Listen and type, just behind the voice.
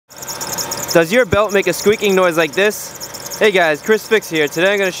Does your belt make a squeaking noise like this? Hey guys, Chris Fix here.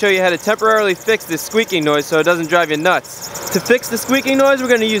 Today I'm going to show you how to temporarily fix this squeaking noise so it doesn't drive you nuts. To fix the squeaking noise, we're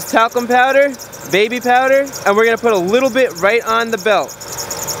going to use talcum powder, baby powder, and we're going to put a little bit right on the belt.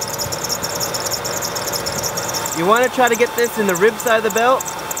 You want to try to get this in the rib side of the belt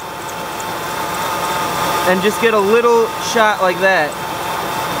and just get a little shot like that.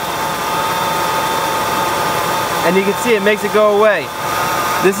 And you can see it makes it go away.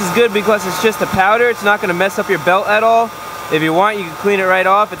 This is good because it's just a powder. It's not going to mess up your belt at all. If you want, you can clean it right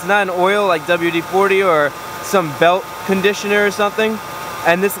off. It's not an oil like WD-40 or some belt conditioner or something.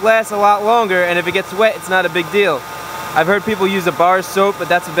 And this lasts a lot longer, and if it gets wet, it's not a big deal. I've heard people use a bar soap, but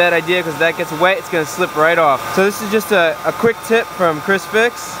that's a bad idea because if that gets wet, it's going to slip right off. So this is just a quick tip from Chris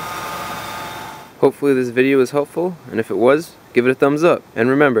Fix. Hopefully this video was helpful, and if it was, give it a thumbs up. And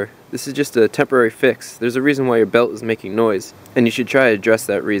remember, this is just a temporary fix. There's a reason why your belt is making noise, and you should try to address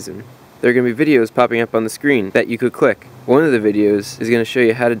that reason. There are going to be videos popping up on the screen that you could click. One of the videos is going to show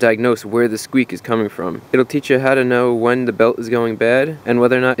you how to diagnose where the squeak is coming from. It'll teach you how to know when the belt is going bad, and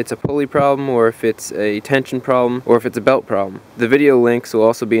whether or not it's a pulley problem, or if it's a tension problem, or if it's a belt problem. The video links will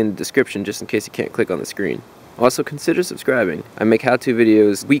also be in the description just in case you can't click on the screen. Also, consider subscribing. I make how-to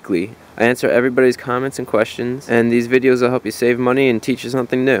videos weekly. I answer everybody's comments and questions, and these videos will help you save money and teach you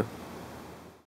something new.